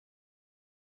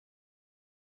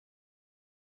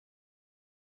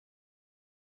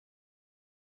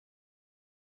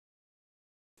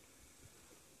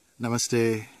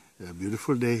Namaste. A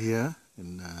beautiful day here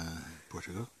in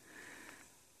Portugal.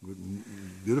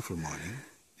 Beautiful morning,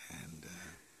 and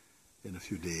in a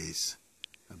few days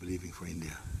I'm leaving for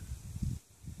India.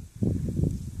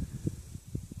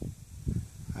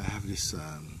 I have this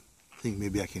thing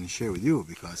maybe I can share with you,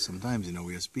 because sometimes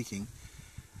we are speaking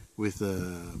with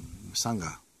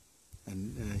Sangha,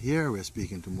 and here we're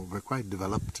speaking to we're quite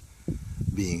developed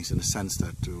beings in the sense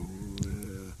that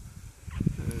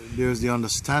there's the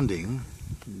understanding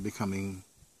becoming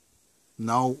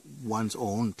now one's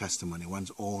own testimony,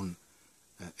 one's own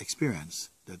experience,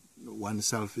 that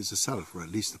oneself is a self, or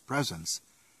at least a presence,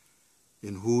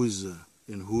 in whose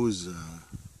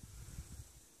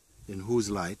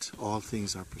light all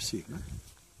things are perceived. Right?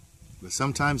 But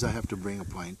sometimes I have to bring a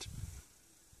point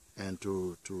and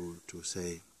to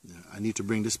say, I need to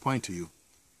bring this point to you.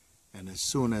 And as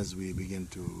soon as we begin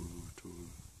to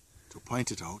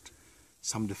point it out,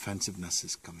 some defensiveness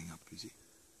is coming up, you see.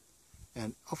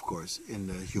 And of course, in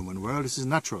the human world, this is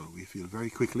natural. We feel very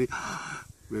quickly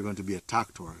we're going to be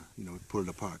attacked or pulled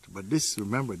apart. But this,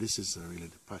 remember, this is really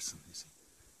the person, you see.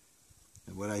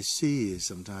 And what I see is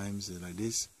sometimes like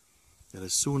this, that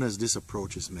as soon as this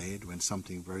approach is made, when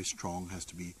something very strong has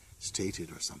to be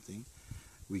stated or something,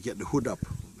 we get the hood up,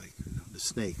 like the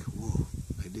snake, whoa,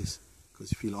 like this,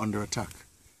 because you feel under attack.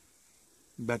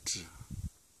 But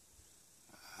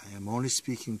I am only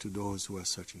speaking to those who are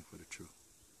searching for the truth.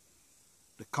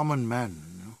 The common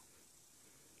man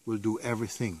will do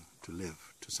everything to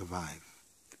live, to survive.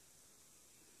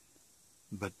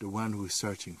 But the one who is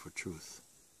searching for truth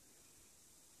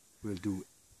will do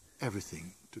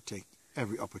everything to take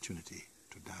every opportunity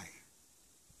to die.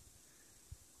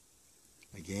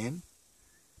 Again,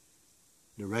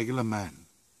 the regular man,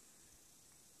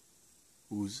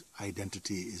 whose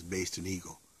identity is based in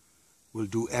ego, will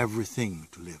do everything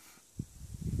to live.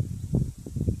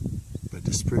 But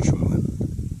the spiritual one,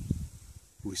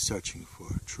 who is searching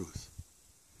for truth,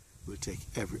 will take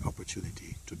every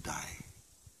opportunity to die.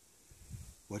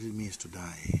 What it means to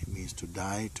die? It means to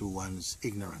die to one's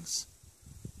ignorance,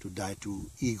 to die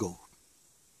to ego,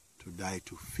 to die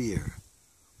to fear,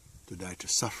 to die to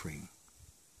suffering,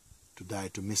 to die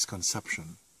to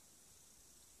misconception,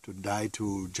 to die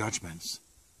to judgments,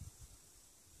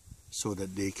 so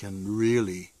that they can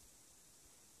really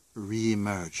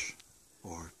re-emerge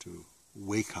or to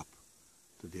wake up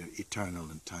to their eternal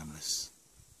and timeless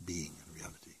being and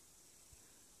reality.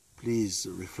 Please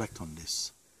reflect on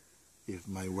this. If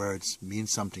my words mean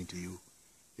something to you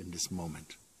in this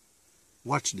moment,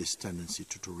 watch this tendency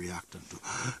to react and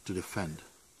to defend,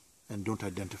 and don't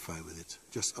identify with it.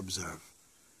 Just observe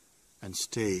and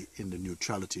stay in the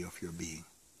neutrality of your being.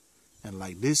 And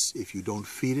like this, if you don't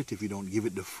feed it, if you don't give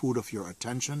it the food of your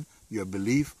attention, your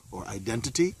belief or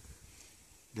identity,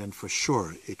 then for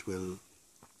sure it will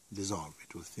dissolve,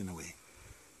 it will thin away.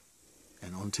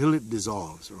 And until it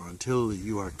dissolves, or until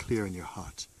you are clear in your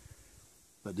heart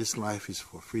that this life is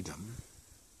for freedom,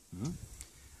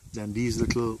 then these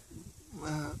little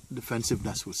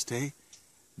defensiveness will stay,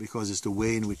 because it's the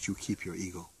way in which you keep your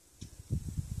ego.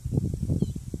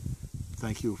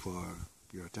 Thank you for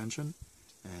your attention,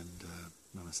 and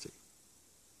namaste.